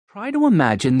Try to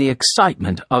imagine the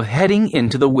excitement of heading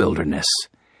into the wilderness.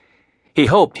 He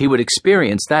hoped he would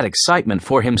experience that excitement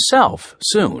for himself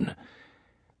soon.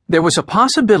 There was a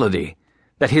possibility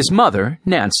that his mother,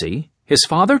 Nancy, his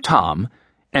father, Tom,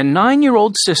 and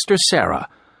 9-year-old sister, Sarah,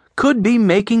 could be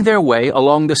making their way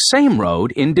along the same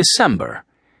road in December.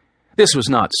 This was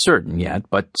not certain yet,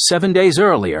 but 7 days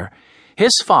earlier,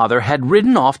 his father had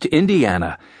ridden off to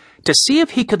Indiana to see if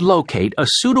he could locate a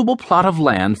suitable plot of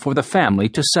land for the family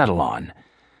to settle on.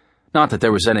 Not that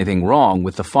there was anything wrong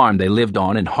with the farm they lived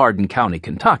on in Hardin County,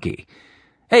 Kentucky.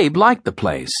 Abe liked the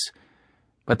place.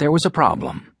 But there was a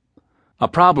problem. A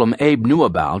problem Abe knew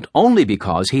about only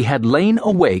because he had lain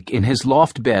awake in his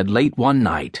loft bed late one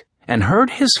night and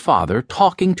heard his father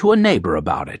talking to a neighbor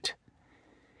about it.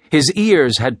 His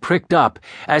ears had pricked up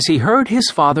as he heard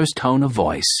his father's tone of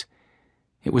voice.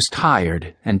 It was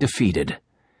tired and defeated.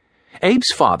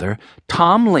 Abe's father,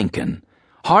 Tom Lincoln,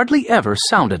 hardly ever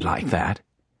sounded like that.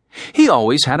 He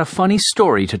always had a funny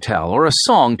story to tell or a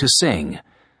song to sing.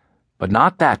 But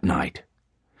not that night.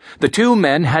 The two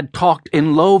men had talked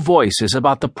in low voices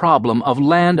about the problem of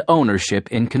land ownership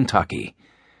in Kentucky.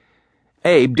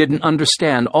 Abe didn't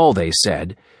understand all they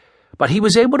said, but he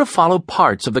was able to follow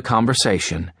parts of the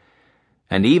conversation.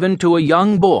 And even to a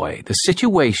young boy, the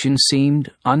situation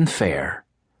seemed unfair.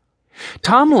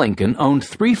 Tom Lincoln owned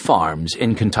 3 farms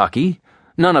in Kentucky,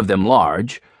 none of them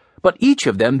large, but each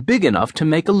of them big enough to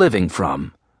make a living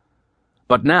from.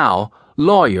 But now,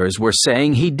 lawyers were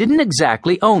saying he didn't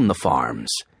exactly own the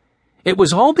farms. It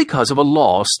was all because of a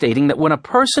law stating that when a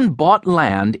person bought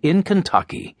land in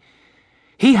Kentucky,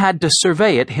 he had to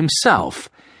survey it himself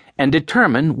and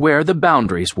determine where the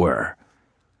boundaries were.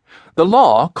 The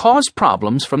law caused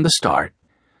problems from the start.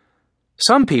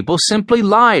 Some people simply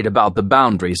lied about the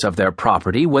boundaries of their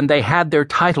property when they had their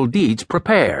title deeds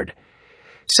prepared,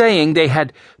 saying they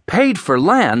had paid for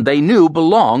land they knew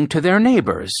belonged to their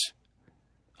neighbors.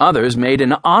 Others made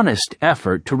an honest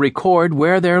effort to record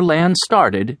where their land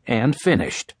started and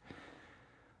finished.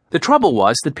 The trouble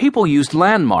was that people used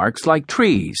landmarks like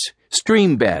trees,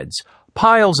 stream beds,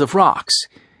 piles of rocks,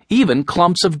 even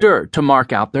clumps of dirt to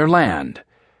mark out their land.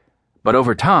 But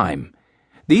over time,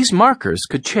 these markers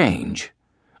could change.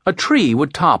 A tree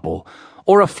would topple,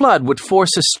 or a flood would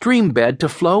force a stream bed to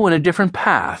flow in a different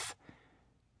path.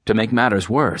 To make matters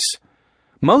worse,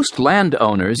 most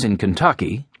landowners in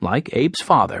Kentucky, like Abe's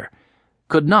father,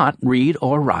 could not read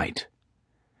or write.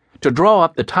 To draw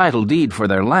up the title deed for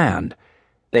their land,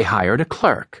 they hired a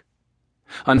clerk.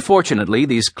 Unfortunately,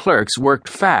 these clerks worked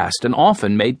fast and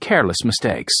often made careless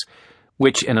mistakes,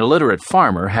 which an illiterate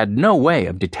farmer had no way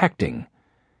of detecting.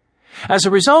 As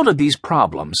a result of these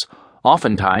problems,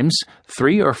 oftentimes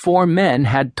 3 or 4 men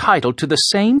had title to the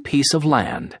same piece of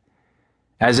land.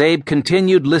 As Abe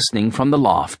continued listening from the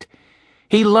loft,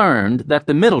 he learned that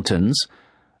the Middletons,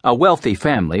 a wealthy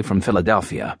family from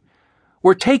Philadelphia,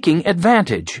 were taking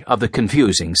advantage of the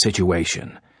confusing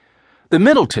situation. The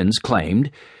Middletons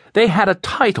claimed they had a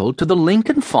title to the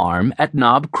Lincoln farm at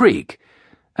Knob Creek,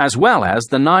 as well as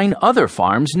the 9 other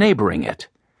farms neighboring it.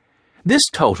 This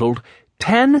totaled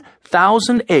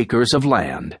 10,000 acres of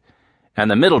land,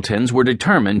 and the Middletons were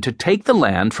determined to take the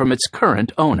land from its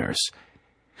current owners.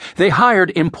 They hired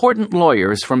important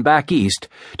lawyers from back east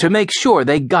to make sure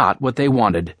they got what they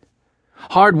wanted.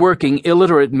 Hard-working,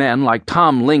 illiterate men like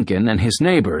Tom Lincoln and his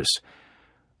neighbors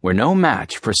were no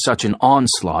match for such an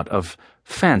onslaught of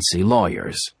fancy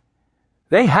lawyers.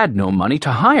 They had no money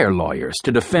to hire lawyers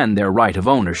to defend their right of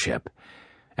ownership,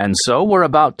 and so were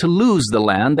about to lose the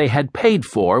land they had paid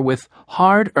for with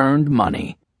hard-earned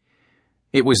money.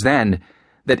 It was then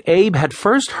that Abe had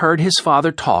first heard his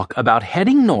father talk about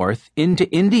heading north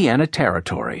into Indiana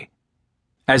Territory.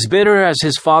 As bitter as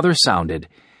his father sounded,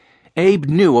 Abe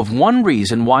knew of one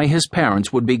reason why his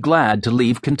parents would be glad to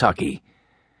leave Kentucky.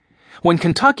 When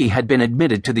Kentucky had been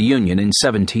admitted to the Union in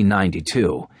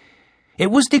 1792,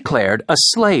 it was declared a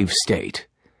slave state.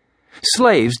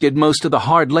 Slaves did most of the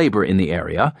hard labor in the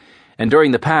area, and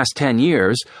during the past 10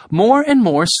 years, more and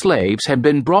more slaves had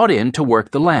been brought in to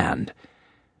work the land.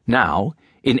 Now,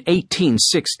 in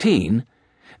 1816,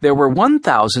 there were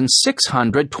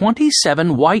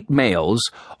 1,627 white males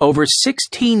over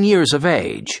 16 years of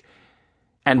age,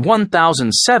 and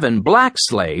 1,007 black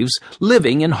slaves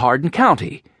living in Hardin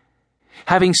County.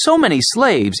 Having so many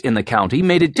slaves in the county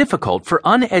made it difficult for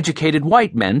uneducated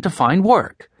white men to find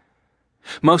work.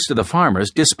 Most of the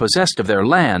farmers dispossessed of their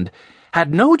land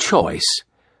had no choice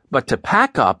but to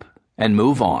pack up and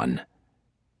move on.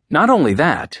 Not only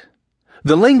that,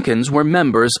 the Lincolns were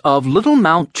members of Little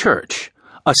Mount Church,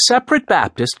 a separate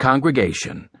Baptist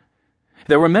congregation.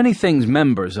 There were many things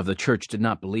members of the church did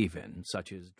not believe in, such as